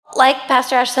like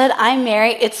Pastor Ash said, I'm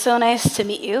Mary. It's so nice to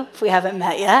meet you, if we haven't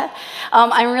met yet.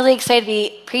 I'm really excited to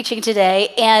be preaching today.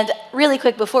 And really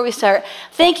quick, before we start,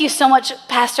 thank you so much,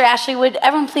 Pastor Ashley. Would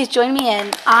everyone please join me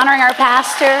in honoring our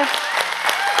pastor?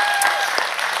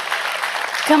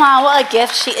 Come on, what a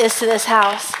gift she is to this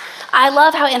house. I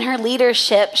love how in her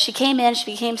leadership, she came in,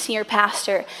 she became senior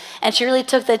pastor, and she really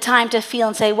took the time to feel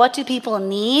and say, what do people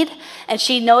need? And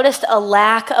she noticed a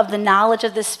lack of the knowledge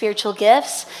of the spiritual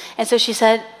gifts. And so she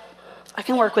said, I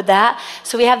can work with that.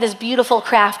 So we have this beautiful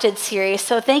crafted series.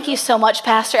 So thank you so much,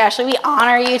 Pastor Ashley. We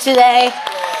honor you today.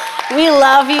 We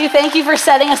love you. Thank you for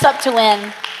setting us up to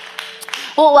win.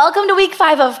 Well, welcome to week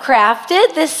 5 of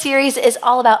Crafted. This series is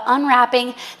all about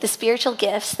unwrapping the spiritual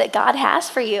gifts that God has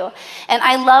for you. And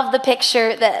I love the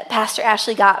picture that Pastor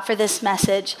Ashley got for this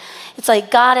message. It's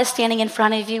like God is standing in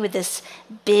front of you with this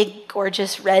big,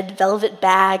 gorgeous red velvet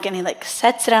bag, and he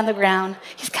sets it on the ground.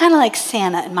 He's kind of like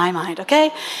Santa in my mind,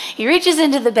 okay? He reaches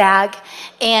into the bag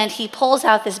and he pulls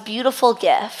out this beautiful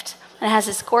gift. And it has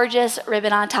this gorgeous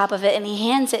ribbon on top of it, and he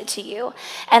hands it to you.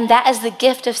 And that is the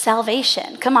gift of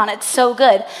salvation. Come on, it's so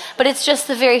good. But it's just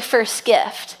the very first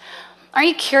gift. Are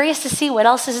you curious to see what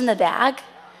else is in the bag?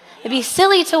 It'd be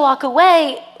silly to walk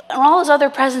away and all those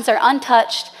other presents are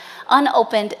untouched,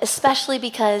 unopened, especially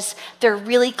because they're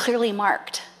really clearly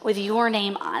marked with your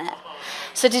name on it.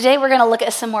 So today we're going to look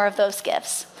at some more of those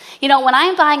gifts. You know, when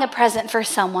I'm buying a present for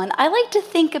someone, I like to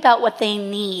think about what they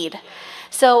need.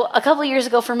 So a couple of years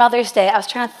ago for Mother's Day, I was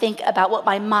trying to think about what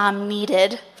my mom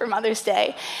needed for Mother's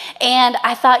Day. And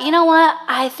I thought, you know what?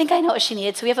 I think I know what she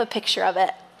needed. So we have a picture of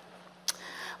it.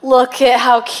 Look at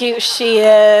how cute she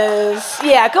is.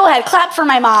 Yeah, go ahead. Clap for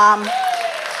my mom.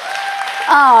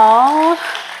 Oh,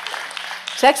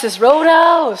 Texas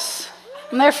Roadhouse.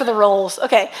 I'm there for the rolls.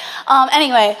 Okay.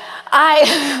 Anyway,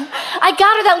 I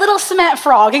got her that little cement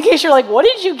frog, in case you're like, what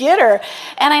did you get her?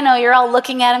 And I know you're all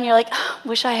looking at him, you're like, oh,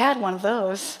 wish I had one of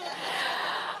those.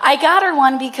 I got her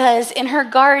one because in her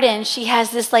garden, she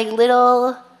has this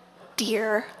little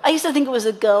deer. I used to think it was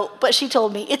a goat, but she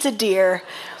told me it's a deer.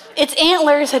 Its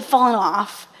antlers had fallen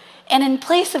off, and in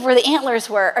place of where the antlers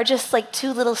were are just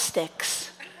 2 little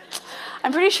sticks.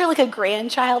 I'm pretty sure a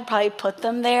grandchild probably put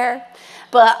them there.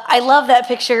 But I love that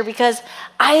picture because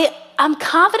I'm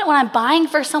confident when I'm buying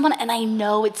for someone and I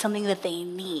know it's something that they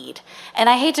need. And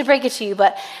I hate to break it to you,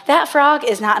 but that frog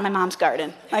is not in my mom's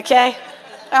garden, okay?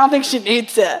 I don't think she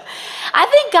needs it. I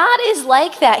think God is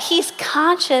like that. He's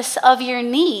conscious of your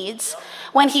needs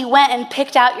when he went and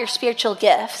picked out your spiritual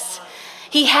gifts.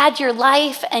 He had your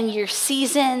life and your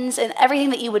seasons and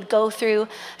everything that you would go through,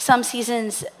 some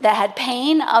seasons that had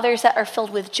pain, others that are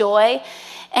filled with joy.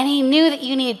 And he knew that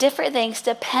you needed different things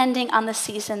depending on the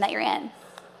season that you're in.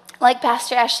 Like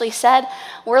Pastor Ashley said,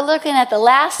 we're looking at the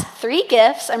last 3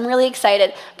 gifts. I'm really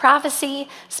excited. Prophecy,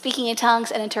 speaking in tongues,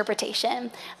 and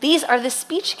interpretation. These are the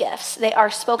speech gifts. They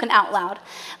are spoken out loud.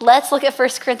 Let's look at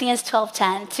 1 Corinthians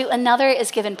 12:10. To another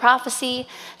is given prophecy,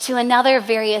 to another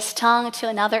various tongue, to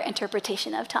another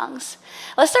interpretation of tongues.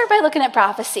 Let's start by looking at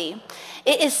prophecy.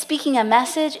 It is speaking a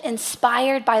message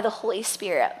inspired by the Holy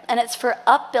Spirit, and it's for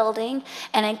upbuilding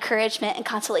and encouragement and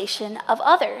consolation of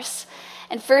others.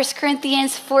 In 1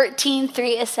 Corinthians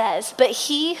 14:3, it says, but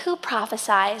he who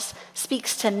prophesies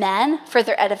speaks to men for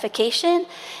their edification,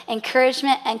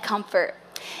 encouragement, and comfort.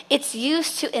 It's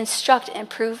used to instruct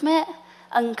improvement,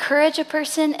 encourage a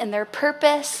person in their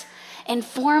purpose,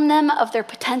 inform them of their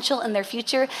potential in their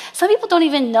future. Some people don't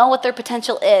even know what their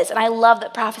potential is, and I love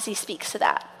that prophecy speaks to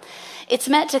that. It's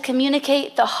meant to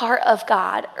communicate the heart of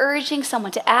God, urging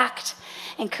someone to act,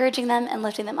 encouraging them, and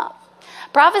lifting them up.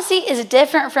 Prophecy is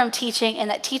different from teaching in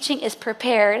that teaching is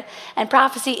prepared and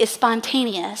prophecy is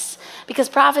spontaneous because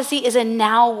prophecy is a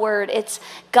now word. It's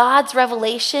God's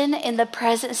revelation in the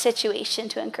present situation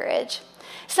to encourage.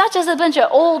 It's not just a bunch of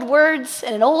old words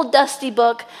in an old dusty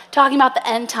book talking about the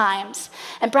end times.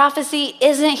 And prophecy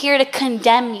isn't here to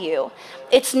condemn you.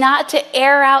 It's not to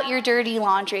air out your dirty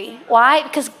laundry. Why?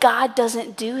 Because God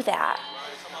doesn't do that.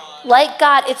 Like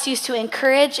God, it's used to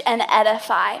encourage and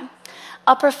edify.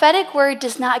 A prophetic word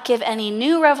does not give any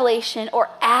new revelation or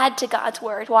add to God's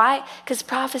word. Why? Because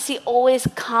prophecy always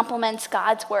complements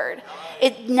God's word.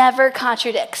 It never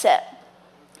contradicts it.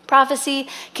 Prophecy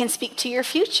can speak to your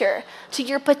future, to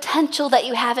your potential that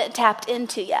you haven't tapped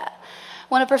into yet.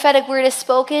 When a prophetic word is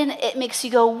spoken, it makes you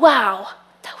go, wow,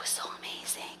 that was so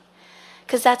amazing.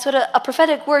 Because that's what a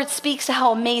prophetic word speaks to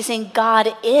how amazing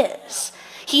God is.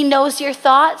 He knows your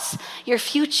thoughts, your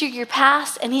future, your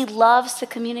past, and he loves to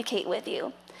communicate with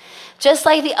you. Just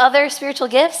like the other spiritual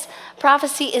gifts,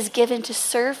 prophecy is given to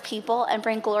serve people and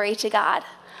bring glory to God.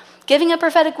 Giving a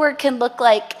prophetic word can look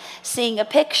like seeing a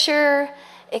picture.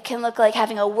 It can look like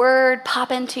having a word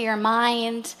pop into your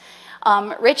mind.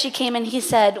 Richie came in, he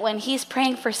said when he's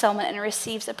praying for someone and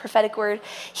receives a prophetic word,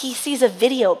 he sees a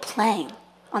video playing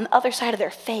on the other side of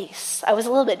their face. I was a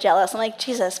little bit jealous. I'm like,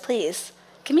 Jesus, please,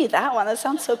 give me that one. That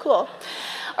sounds so cool.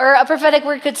 Or a prophetic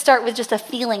word could start with just a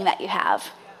feeling that you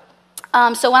have.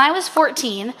 So when I was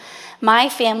 14, my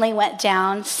family went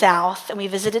down south and we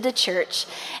visited a church,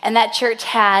 and that church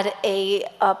had a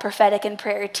prophetic and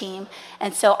prayer team.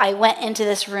 And so I went into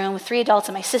this room with 3 adults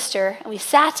and my sister, and we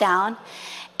sat down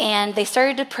and they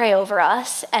started to pray over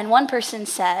us. And one person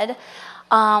said,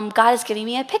 God is giving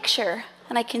me a picture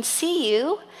and I can see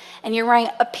you and you're wearing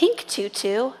a pink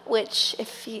tutu, which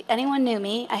if anyone knew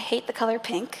me, I hate the color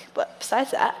pink, but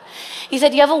besides that, he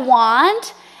said, you have a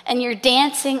wand and you're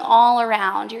dancing all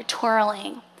around, you're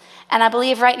twirling. And I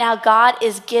believe right now God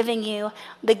is giving you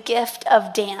the gift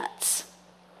of dance.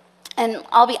 And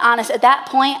I'll be honest, at that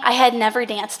point, I had never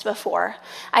danced before.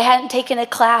 I hadn't taken a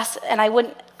class, and I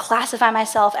wouldn't classify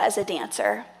myself as a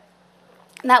dancer.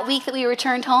 And that week that we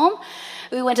returned home,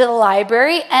 we went to the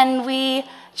library, and we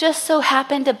just so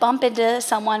happened to bump into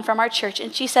someone from our church,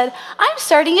 and she said, I'm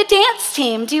starting a dance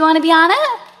team. Do you want to be on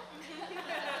it?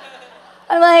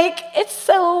 I'm like, it's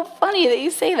so funny that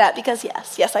you say that, because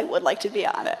yes, I would like to be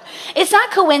on it. It's not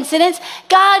coincidence.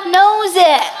 God knows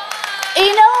it.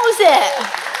 He knows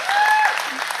it.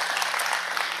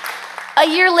 A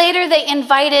year later, they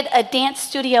invited a dance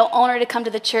studio owner to come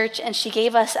to the church, and she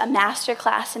gave us a master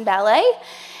class in ballet.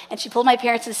 And she pulled my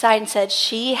parents aside and said,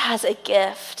 she has a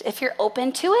gift. If you're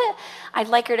open to it, I'd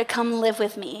like her to come live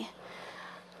with me.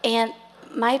 And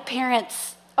my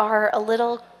parents are a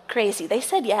little crazy. They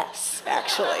said yes,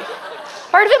 actually.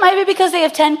 Part of it might be because they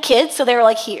have 10 kids, so they were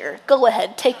like, here, go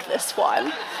ahead, take this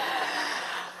one.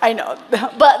 I know.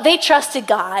 But they trusted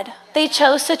God. They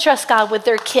chose to trust God with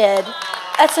their kid.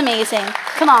 That's amazing.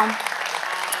 Come on.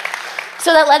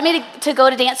 So that led me to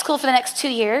go to dance school for the next 2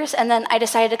 years, and then I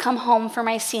decided to come home for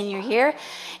my senior year.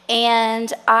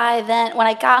 And when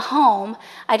I got home,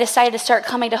 I decided to start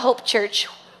coming to Hope Church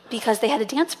because they had a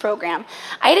dance program.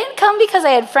 I didn't come because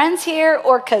I had friends here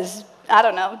or because, I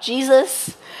don't know,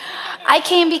 Jesus. I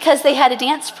came because they had a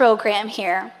dance program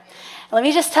here. Let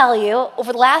me just tell you,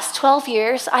 over the last 12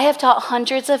 years, I have taught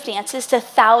hundreds of dances to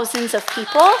thousands of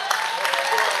people.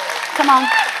 Come on.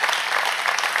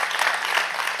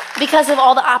 Because of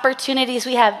all the opportunities,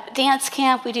 we have dance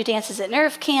camp, we do dances at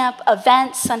Nerve Camp,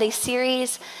 events, Sunday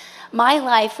series. My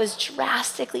life was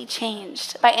drastically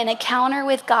changed by an encounter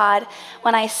with God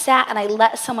when I sat and I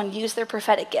let someone use their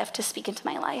prophetic gift to speak into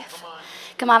my life.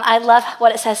 Come on, I love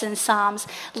what it says in Psalms.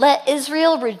 Let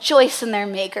Israel rejoice in their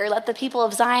maker. Let the people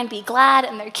of Zion be glad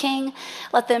in their king.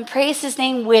 Let them praise his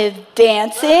name with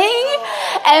dancing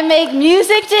and make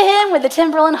music to him with the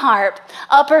timbrel and harp.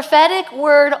 A prophetic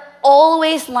word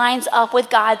always lines up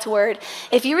with God's word.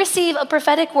 If you receive a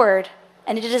prophetic word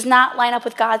and it does not line up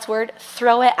with God's word,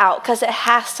 throw it out, because it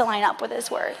has to line up with his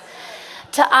word.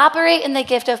 To operate in the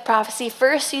gift of prophecy,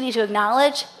 first you need to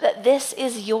acknowledge that this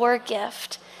is your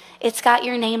gift. It's got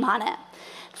your name on it.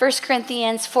 1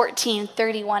 Corinthians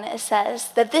 14:31, it says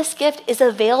that this gift is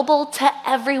available to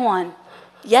everyone.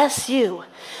 Yes, you.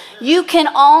 You can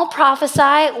all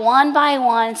prophesy one by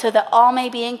one so that all may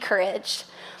be encouraged.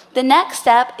 The next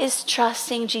step is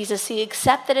trusting Jesus. So you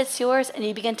accept that it's yours and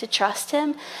you begin to trust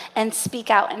him and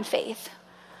speak out in faith.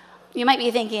 You might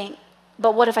be thinking,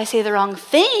 but what if I say the wrong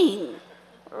thing?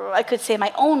 Or I could say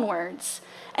my own words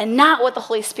and not what the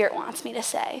Holy Spirit wants me to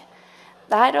say.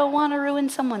 I don't want to ruin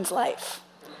someone's life.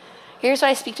 Here's what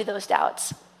I speak to those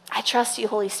doubts. I trust you,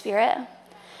 Holy Spirit.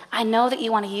 I know that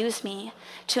you want to use me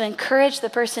to encourage the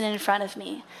person in front of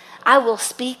me. I will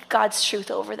speak God's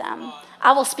truth over them.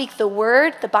 I will speak the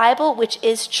word, the Bible, which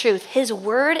is truth. His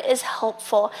word is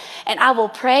helpful, and I will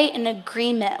pray in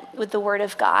agreement with the word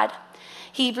of God.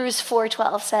 Hebrews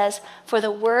 4:12 says, for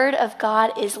the word of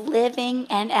God is living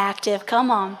and active.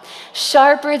 Come on.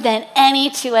 Sharper than any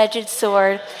two-edged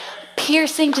sword,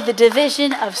 piercing to the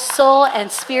division of soul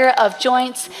and spirit, of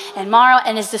joints and marrow,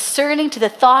 and is discerning to the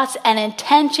thoughts and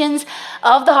intentions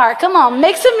of the heart. Come on,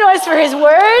 make some noise for his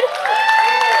word.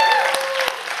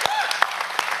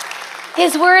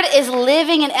 His word is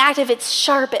living and active. It's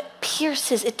sharp. It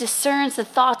pierces. It discerns the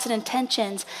thoughts and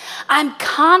intentions. I'm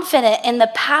confident in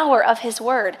the power of his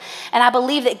word, and I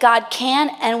believe that God can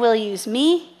and will use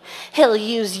me. He'll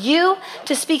use you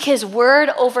to speak his word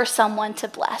over someone to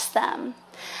bless them.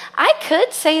 I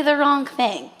could say the wrong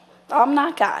thing. I'm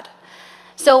not God.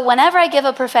 So whenever I give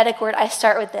a prophetic word, I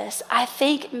start with this. I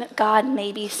think God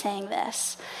may be saying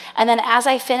this. And then as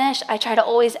I finish, I try to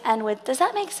always end with, does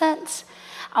that make sense?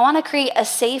 I want to create a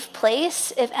safe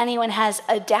place if anyone has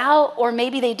a doubt or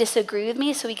maybe they disagree with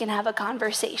me so we can have a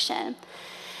conversation.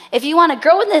 If you want to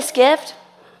grow in this gift,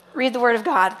 read the Word of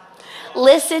God.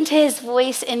 Listen to his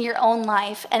voice in your own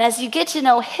life. And as you get to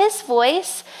know his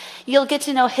voice, you'll get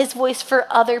to know his voice for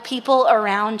other people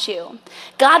around you.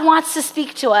 God wants to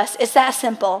speak to us. It's that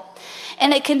simple.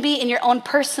 And it can be in your own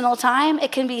personal time.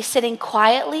 It can be sitting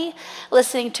quietly,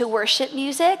 listening to worship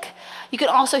music. You can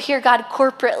also hear God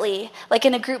corporately, like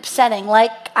in a group setting,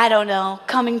 like, I don't know,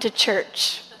 coming to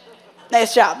church.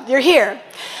 Nice job. You're here.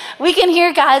 We can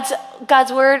hear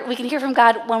God's word. We can hear from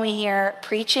God when we hear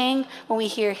preaching, when we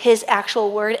hear his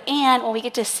actual word, and when we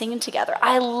get to sing together.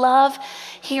 I love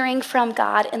hearing from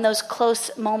God in those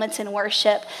close moments in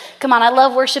worship. Come on, I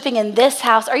love worshiping in this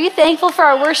house. Are you thankful for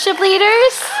our worship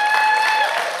leaders?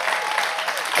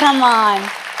 Come on.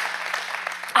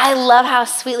 I love how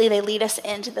sweetly they lead us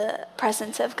into the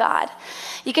presence of God.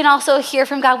 You can also hear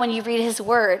from God when you read his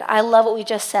word. I love what we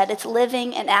just said. It's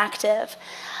living and active.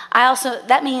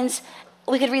 That means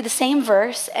we could read the same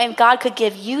verse and God could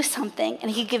give you something and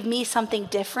he could give me something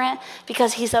different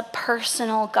because he's a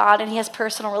personal God and he has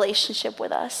personal relationship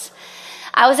with us.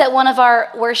 I was at one of our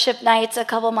worship nights a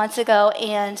couple months ago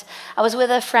and I was with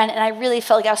a friend and I really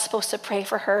felt like I was supposed to pray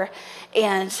for her.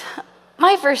 And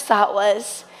my first thought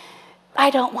was, I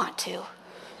don't want to.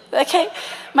 Okay?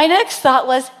 My next thought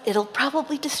was, it'll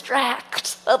probably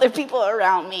distract other people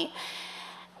around me.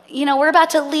 You know, we're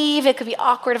about to leave. It could be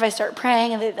awkward if I start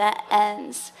praying and the event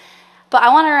ends. But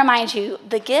I want to remind you,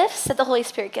 the gifts that the Holy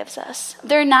Spirit gives us,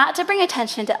 they're not to bring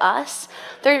attention to us.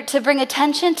 They're to bring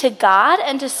attention to God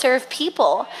and to serve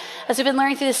people. As we've been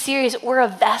learning through this series, we're a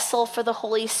vessel for the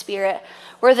Holy Spirit.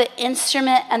 We're the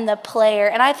instrument and the player.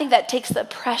 And I think that takes the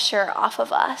pressure off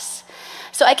of us.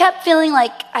 So I kept feeling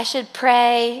like I should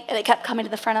pray, and it kept coming to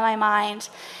the front of my mind.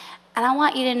 And I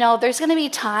want you to know there's going to be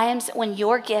times when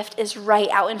your gift is right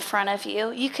out in front of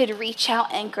you. You could reach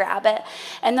out and grab it.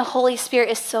 And the Holy Spirit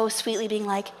is so sweetly being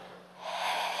like,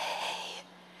 hey.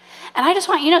 And I just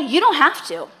want you to know, you don't have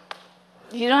to.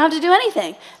 You don't have to do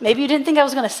anything. Maybe you didn't think I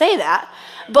was going to say that.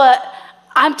 But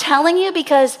I'm telling you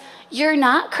because you're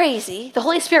not crazy. The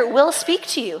Holy Spirit will speak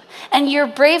to you. And you're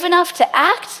brave enough to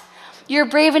act. You're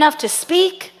brave enough to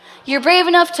speak. You're brave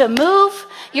enough to move.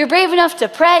 You're brave enough to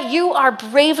pray. You are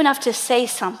brave enough to say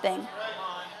something.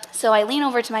 So I lean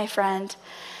over to my friend,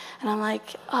 and I'm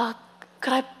like,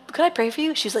 could I pray for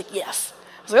you? She's like, yes.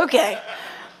 I was like, okay.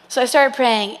 So I started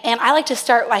praying, and I like to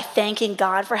start by thanking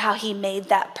God for how he made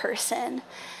that person.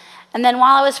 And then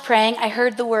while I was praying, I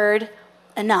heard the word,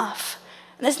 enough.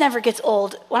 And this never gets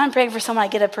old. When I'm praying for someone, I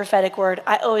get a prophetic word.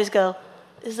 I always go,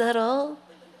 is that all?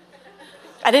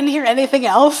 I didn't hear anything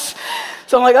else.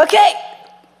 So I'm like, okay,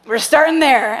 we're starting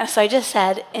there. And so I just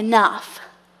said, enough.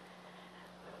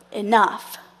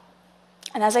 Enough.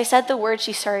 And as I said the word,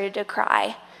 she started to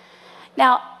cry.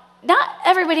 Now, not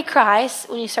everybody cries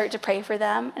when you start to pray for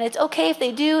them. And it's okay if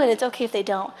they do, and it's okay if they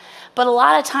don't. But a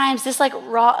lot of times, this like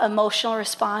raw emotional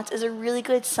response is a really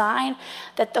good sign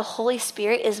that the Holy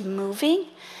Spirit is moving.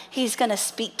 He's going to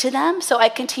speak to them. So I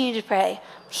continue to pray.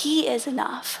 He is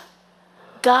enough.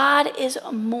 God is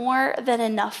more than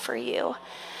enough for you.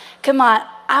 Come on,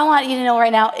 I want you to know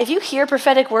right now, if you hear a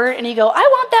prophetic word and you go, I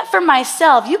want that for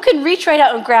myself, you can reach right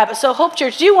out and grab it. So Hope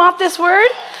Church, do you want this word?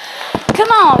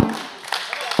 Come on.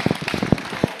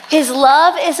 His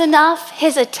love is enough.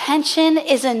 His attention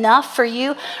is enough for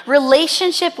you.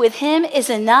 Relationship with him is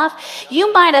enough.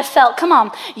 You might have felt, come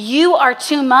on, you are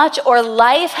too much or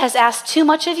life has asked too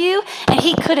much of you and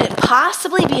he couldn't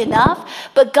possibly be enough.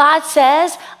 But God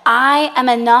says, I am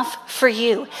enough for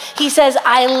you. He says,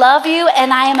 I love you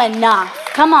and I am enough.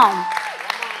 Come on.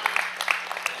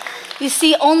 You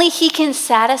see, only he can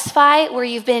satisfy where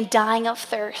you've been dying of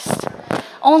thirst.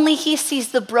 Only he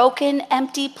sees the broken,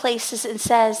 empty places and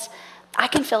says, I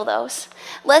can fill those.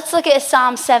 Let's look at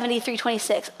Psalm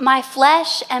 73:26. My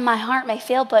flesh and my heart may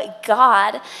fail, but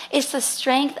God is the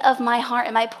strength of my heart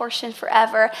and my portion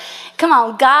forever. Come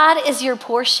on, God is your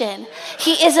portion.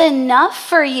 He is enough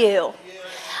for you.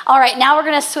 All right, now we're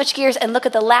going to switch gears and look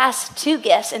at the last two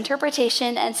gifts,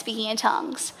 interpretation and speaking in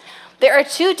tongues. There are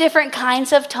two different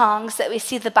kinds of tongues that we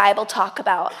see the Bible talk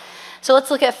about. So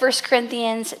let's look at 1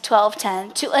 Corinthians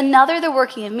 12:10. To another, the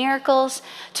working of miracles.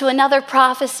 To another,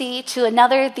 prophecy. To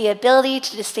another, the ability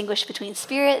to distinguish between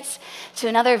spirits. To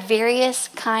another, various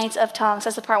kinds of tongues.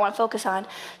 That's the part I want to focus on.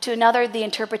 To another, the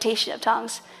interpretation of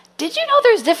tongues. Did you know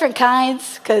there's different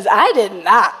kinds? Because I did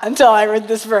not until I read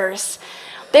this verse.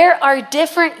 There are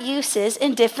different uses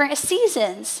in different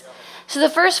seasons. So the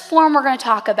first form we're going to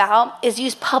talk about is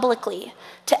used publicly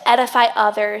to edify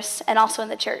others and also in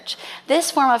the church.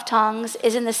 This form of tongues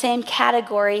is in the same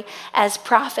category as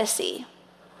prophecy.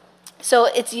 So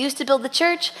it's used to build the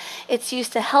church. It's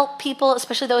used to help people,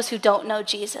 especially those who don't know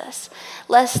Jesus.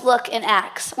 Let's look in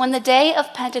Acts. When the day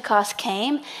of Pentecost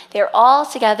came, they were all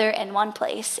together in one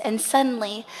place, and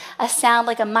suddenly a sound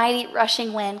like a mighty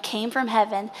rushing wind came from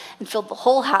heaven and filled the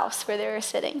whole house where they were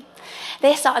sitting.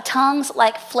 They saw tongues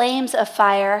like flames of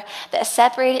fire that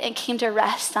separated and came to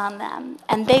rest on them.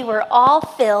 And they were all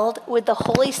filled with the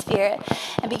Holy Spirit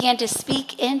and began to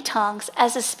speak in tongues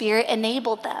as the Spirit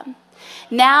enabled them.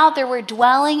 Now there were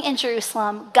dwelling in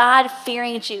Jerusalem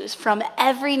God-fearing Jews from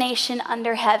every nation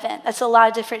under heaven. That's a lot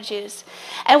of different Jews.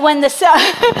 And when the sound,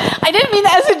 I didn't mean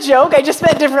that as a joke, I just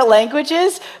meant different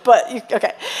languages, but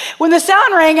okay. When the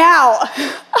sound rang out,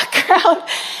 a crowd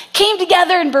came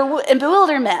together in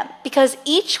bewilderment because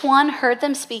each one heard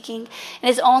them speaking in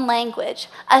his own language.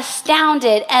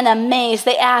 Astounded and amazed,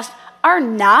 they asked, "Are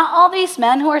not all these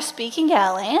men who are speaking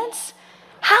Galileans?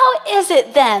 How is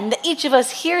it then that each of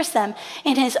us hears them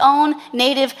in his own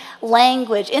native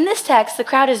language?" In this text, the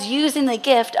crowd is using the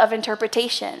gift of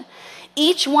interpretation.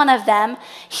 Each one of them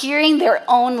hearing their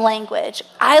own language.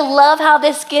 I love how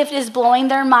this gift is blowing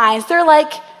their minds. They're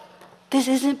like, this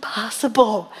isn't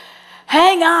possible.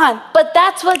 Hang on. But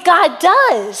that's what God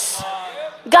does.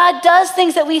 God does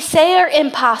things that we say are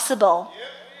impossible.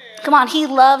 Come on, he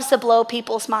loves to blow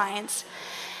people's minds.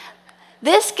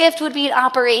 This gift would be in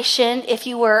operation if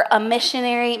you were a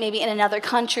missionary, maybe in another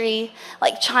country,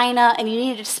 like China, and you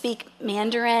needed to speak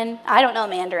Mandarin. I don't know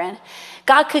Mandarin.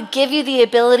 God could give you the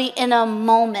ability in a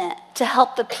moment to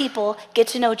help the people get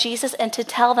to know Jesus and to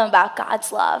tell them about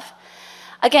God's love.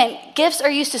 Again, gifts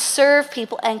are used to serve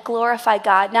people and glorify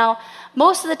God. Now,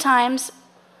 most of the times,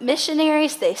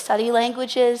 missionaries, they study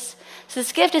languages. So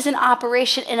this gift is in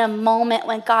operation in a moment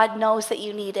when God knows that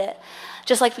you need it,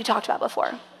 just like we talked about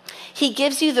before. He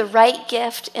gives you the right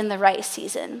gift in the right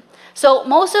season. So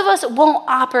most of us won't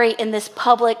operate in this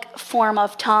public form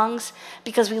of tongues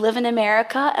because we live in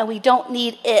America and we don't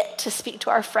need it to speak to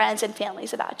our friends and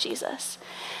families about Jesus.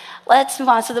 Let's move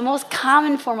on. So the most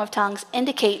common form of tongues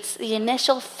indicates the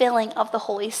initial filling of the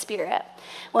Holy Spirit.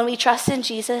 When we trust in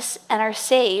Jesus and are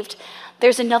saved,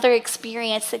 there's another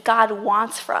experience that God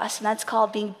wants for us, and that's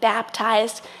called being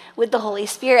baptized with the Holy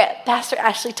Spirit. Pastor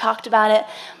Ashley talked about it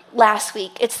last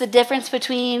week. It's the difference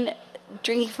between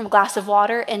drinking from a glass of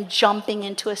water and jumping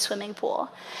into a swimming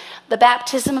pool. The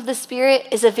baptism of the Spirit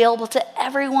is available to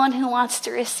everyone who wants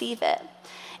to receive it.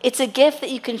 It's a gift that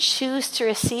you can choose to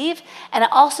receive, and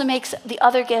it also makes the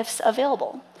other gifts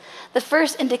available. The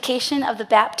first indication of the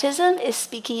baptism is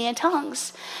speaking in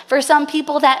tongues. For some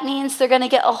people, that means they're going to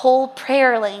get a whole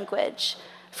prayer language.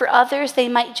 For others, they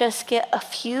might just get a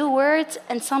few words,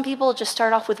 and some people just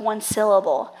start off with one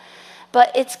syllable.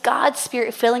 But it's God's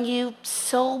Spirit filling you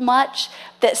so much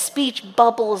that speech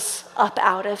bubbles up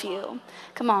out of you.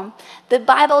 Come on. The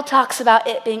Bible talks about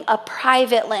it being a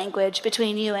private language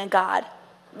between you and God.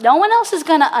 No one else is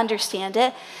going to understand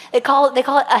it. They call it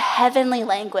a heavenly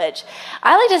language.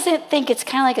 I like to think it's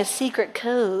kind of like a secret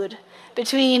code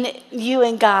between you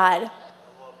and God.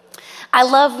 I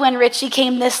love when Richie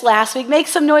came this last week. Make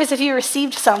some noise if you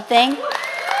received something.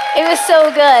 It was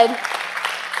so good.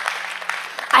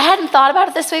 I hadn't thought about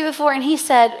it this way before, and he's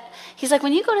like,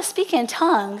 when you go to speak in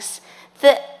tongues,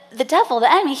 the devil, the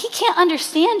enemy, he can't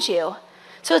understand you.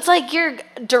 So it's like your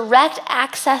direct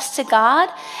access to God,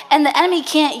 and the enemy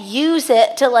can't use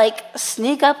it to like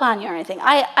sneak up on you or anything.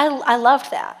 I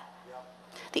loved that.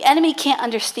 The enemy can't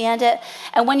understand it,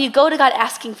 and when you go to God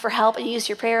asking for help and use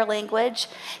your prayer language,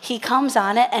 he comes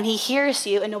on it and he hears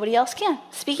you, and nobody else can.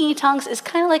 Speaking in tongues is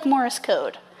kind of like Morse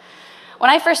code. When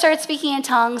I first started speaking in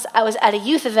tongues, I was at a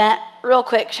youth event. Real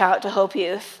quick, shout out to Hope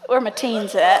Youth. Where my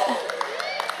teens at?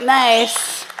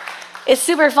 Nice. It's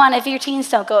super fun. If your teens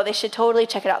don't go, they should totally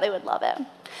check it out. They would love it.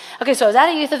 Okay, so I was at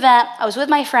a youth event. I was with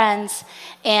my friends,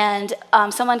 and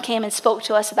someone came and spoke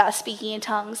to us about speaking in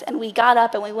tongues, and we got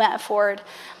up and we went forward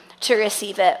to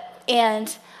receive it.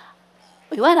 And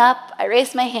we went up. I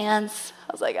raised my hands.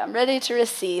 I was like, I'm ready to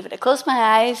receive. And I closed my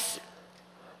eyes.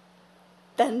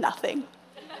 Then nothing.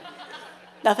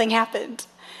 Nothing happened.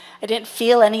 I didn't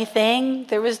feel anything.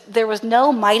 There was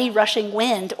no mighty rushing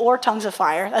wind or tongues of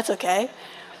fire. That's okay.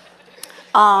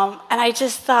 And I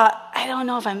just thought, I don't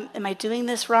know if am I doing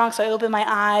this wrong? So I opened my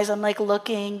eyes. I'm like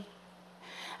looking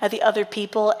at the other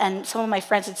people, and some of my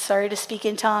friends had started to speak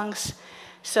in tongues.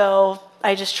 So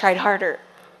I just tried harder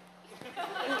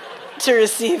to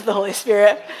receive the Holy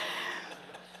Spirit.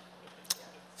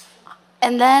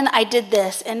 And then I did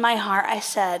this in my heart. I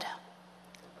said,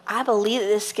 I believe that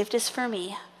this gift is for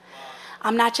me.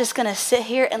 I'm not just going to sit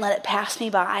here and let it pass me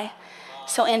by.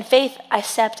 So in faith, I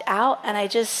stepped out and I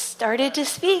just started to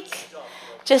speak.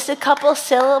 Just a couple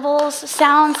syllables,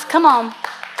 sounds. Come on.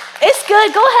 It's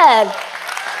good. Go ahead.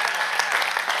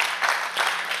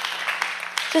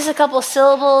 Just a couple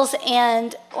syllables.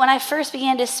 And when I first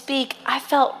began to speak, I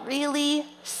felt really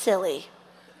silly.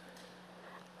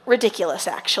 Ridiculous,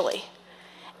 actually.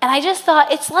 And I just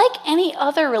thought, it's like any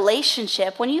other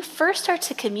relationship. When you first start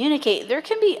to communicate,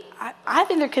 I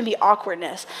think there can be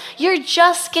awkwardness. You're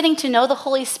just getting to know the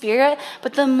Holy Spirit,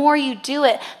 but the more you do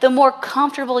it, the more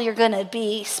comfortable you're going to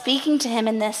be speaking to him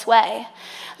in this way.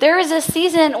 There was a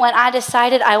season when I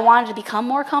decided I wanted to become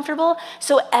more comfortable,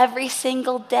 so every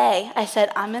single day I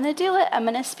said, I'm going to do it. I'm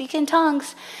going to speak in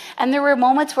tongues. And there were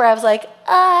moments where I was like,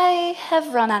 I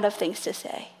have run out of things to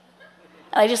say.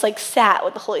 And I just sat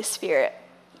with the Holy Spirit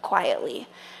quietly.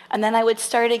 And then I would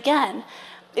start again.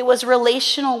 It was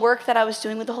relational work that I was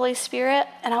doing with the Holy Spirit,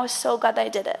 and I was so glad that I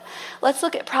did it. Let's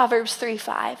look at Proverbs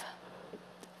 3:5.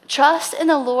 Trust in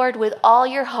the Lord with all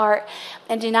your heart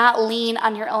and do not lean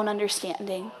on your own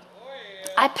understanding.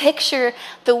 I picture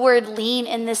the word lean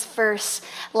in this verse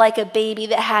like a baby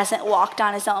that hasn't walked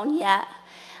on his own yet.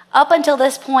 Up until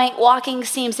this point, walking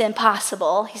seems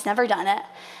impossible. He's never done it.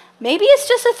 Maybe it's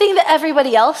just a thing that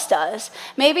everybody else does.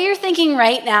 Maybe you're thinking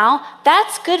right now,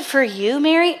 that's good for you,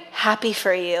 Mary. Happy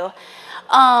for you.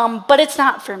 But it's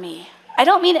not for me. I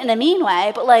don't mean it in a mean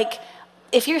way, but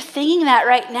if you're thinking that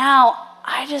right now,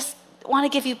 I just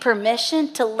want to give you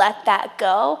permission to let that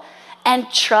go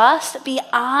and trust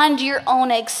beyond your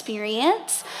own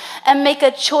experience and make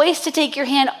a choice to take your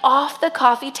hand off the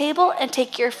coffee table and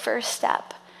take your first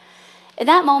step. In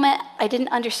that moment, I didn't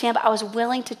understand, but I was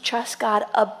willing to trust God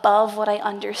above what I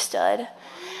understood.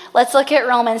 Let's look at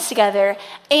Romans together.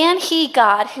 And he,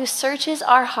 God, who searches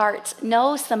our hearts,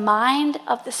 knows the mind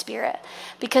of the Spirit,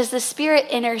 because the Spirit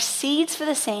intercedes for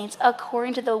the saints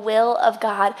according to the will of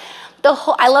God.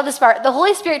 I love this part. The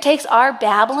Holy Spirit takes our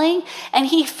babbling and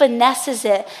he finesses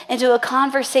it into a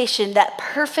conversation that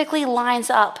perfectly lines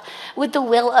up with the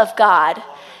will of God.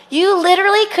 You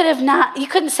literally you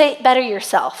couldn't say it better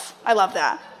yourself. I love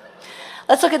that.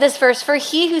 Let's look at this verse. For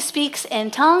he who speaks in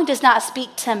tongue does not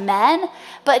speak to men,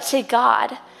 but to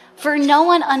God. For no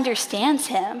one understands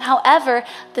him. However,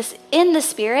 in the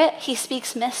Spirit, he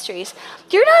speaks mysteries.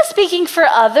 You're not speaking for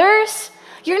others.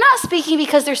 You're not speaking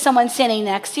because there's someone standing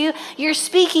next to you. You're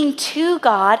speaking to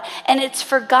God, and it's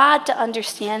for God to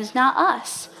understand, not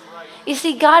us. You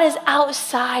see, God is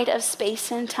outside of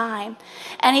space and time,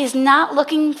 and he's not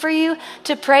looking for you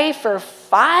to pray for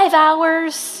 5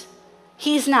 hours.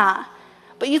 He's not.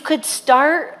 But you could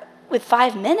start with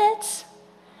 5 minutes.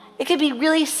 It could be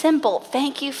really simple.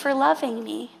 Thank you for loving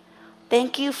me.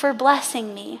 Thank you for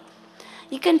blessing me.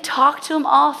 You can talk to him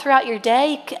all throughout your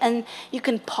day, and you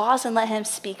can pause and let him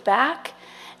speak back.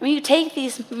 When you take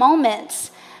these moments,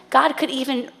 God could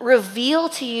even reveal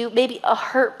to you maybe a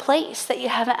hurt place that you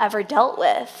haven't ever dealt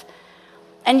with.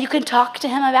 And you can talk to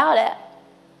him about it.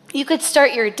 You could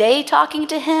start your day talking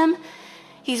to him.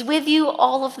 He's with you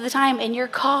all of the time in your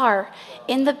car,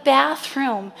 in the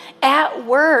bathroom, at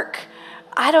work.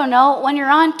 I don't know, when you're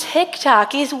on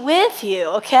TikTok, he's with you,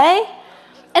 okay?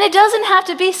 And it doesn't have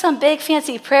to be some big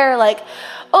fancy prayer like,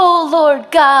 oh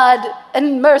Lord God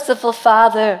and merciful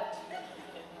Father.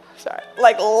 Sorry,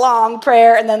 long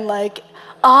prayer and then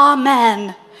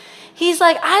amen. He's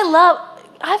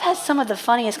I've had some of the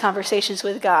funniest conversations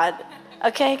with God.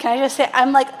 Okay, can I just say,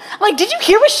 I'm like, did you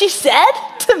hear what she said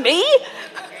to me?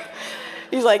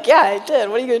 He's like, yeah, I did.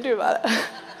 What are you going to do about it?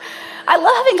 I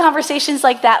love having conversations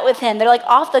like that with him. They're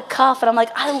off the cuff, and I'm like,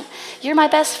 you're my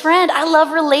best friend. I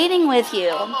love relating with you.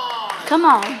 Come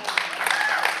on.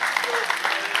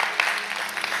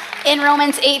 In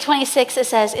Romans 8:26, it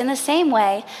says, in the same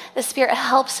way, the Spirit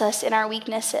helps us in our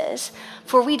weaknesses.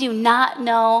 For we do not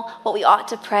know what we ought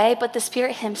to pray, but the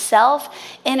Spirit himself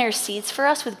intercedes for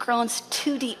us with groans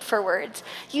too deep for words.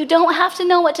 You don't have to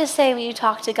know what to say when you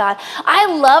talk to God. I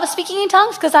love speaking in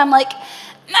tongues because I'm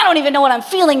I don't even know what I'm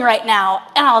feeling right now,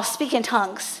 and I'll speak in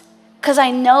tongues because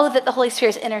I know that the Holy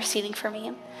Spirit is interceding for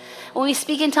me. When we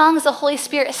speak in tongues, the Holy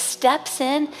Spirit steps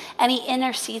in and he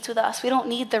intercedes with us. We don't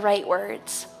need the right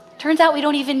words. Turns out we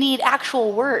don't even need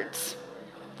actual words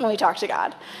when we talk to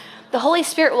God. The Holy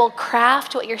Spirit will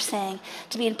craft what you're saying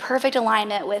to be in perfect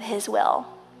alignment with his will.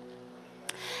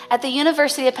 At the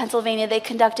University of Pennsylvania, they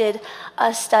conducted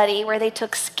a study where they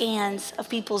took scans of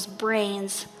people's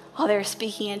brains while they were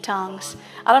speaking in tongues.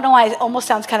 I don't know why, it almost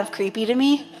sounds kind of creepy to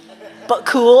me, but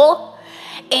cool.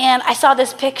 And I saw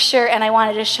this picture and I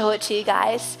wanted to show it to you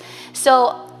guys.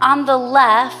 So on the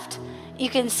left, you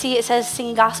can see it says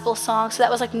singing gospel songs. So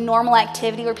that was like normal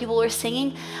activity where people were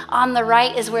singing. On the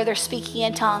right is where they're speaking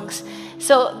in tongues.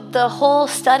 So the whole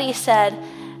study said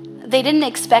they didn't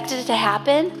expect it to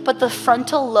happen, but the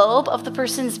frontal lobe of the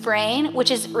person's brain,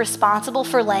 which is responsible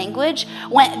for language,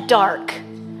 went dark.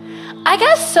 I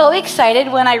got so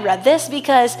excited when I read this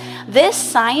because this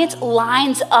science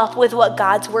lines up with what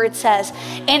God's word says.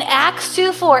 In Acts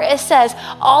 2:4, it says,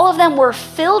 all of them were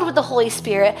filled with the Holy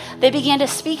Spirit. They began to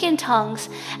speak in tongues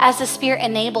as the Spirit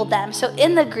enabled them. So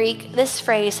in the Greek, this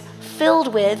phrase,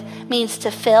 filled with, means to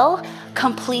fill,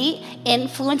 complete,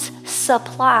 influence,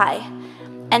 supply.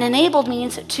 And enabled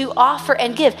means to offer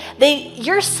and give.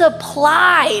 You're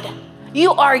supplied.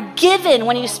 You are given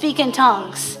when you speak in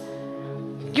tongues.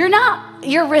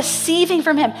 You're receiving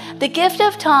from him. The gift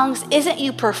of tongues isn't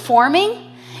you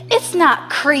performing. It's not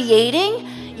creating.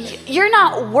 You're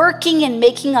not working and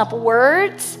making up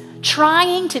words,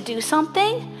 trying to do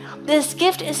something. This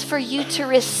gift is for you to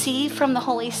receive from the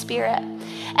Holy Spirit.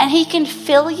 And he can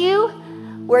fill you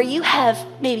where you have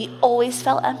maybe always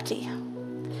felt empty.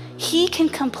 He can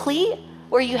complete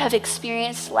where you have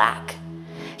experienced lack.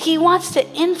 He wants to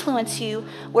influence you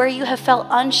where you have felt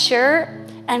unsure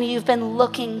and you've been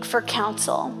looking for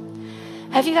counsel.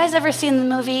 Have you guys ever seen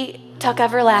the movie Tuck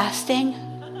Everlasting?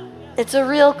 It's a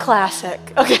real classic.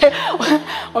 Okay,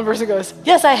 one person goes,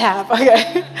 yes, I have.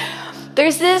 Okay.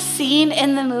 There's this scene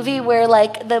in the movie where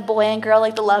like the boy and girl,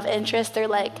 like the love interest, they're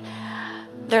like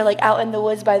out in the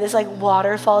woods by this like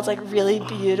waterfall. It's like really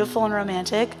beautiful and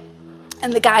romantic.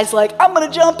 And the guy's like, I'm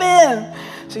gonna jump in.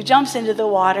 So he jumps into the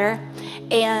water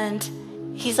and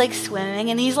he's like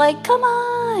swimming and he's like, come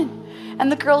on.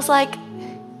 And the girl's like,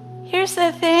 here's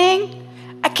the thing,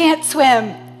 I can't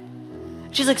swim.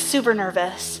 She's like super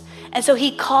nervous. And so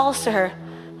he calls to her,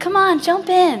 come on, jump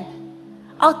in.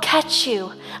 I'll catch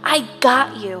you. I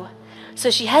got you.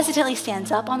 So she hesitantly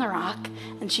stands up on the rock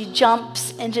and she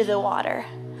jumps into the water.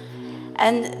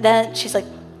 And then she's like,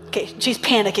 okay, she's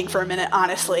panicking for a minute,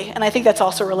 honestly. And I think that's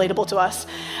also relatable to us.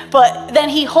 But then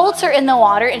he holds her in the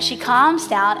water and she calms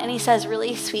down and he says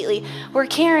really sweetly, we're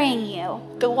carrying you,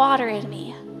 the water in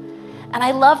me. And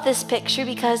I love this picture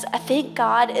because I think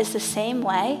God is the same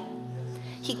way.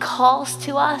 He calls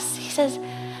to us. He says,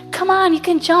 come on, you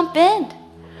can jump in.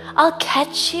 I'll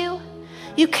catch you.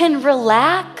 You can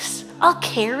relax. I'll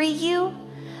carry you.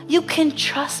 You can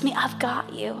trust me. I've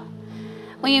got you.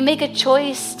 When you make a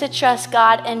choice to trust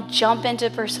God and jump into a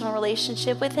personal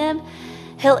relationship with him,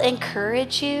 he'll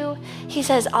encourage you. He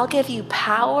says, I'll give you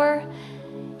power.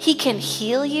 He can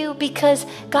heal you because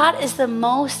God is the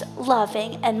most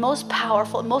loving and most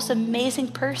powerful and most amazing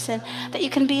person that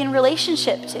you can be in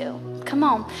relationship to. Come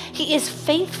on. He is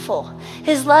faithful.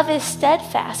 His love is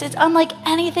steadfast. It's unlike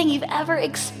anything you've ever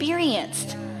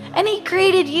experienced. And he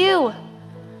created you.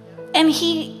 And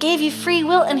he gave you free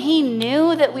will, and he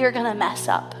knew that we were going to mess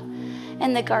up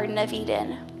in the Garden of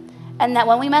Eden. And that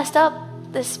when we messed up,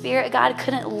 the Spirit of God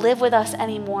couldn't live with us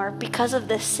anymore because of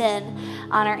the sin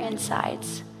on our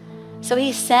insides. So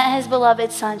he sent his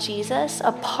beloved Son, Jesus,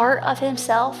 a part of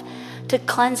himself, to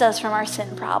cleanse us from our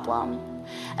sin problem.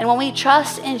 And when we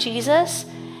trust in Jesus,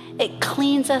 it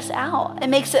cleans us out. It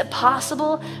makes it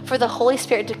possible for the Holy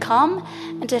Spirit to come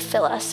and to fill us.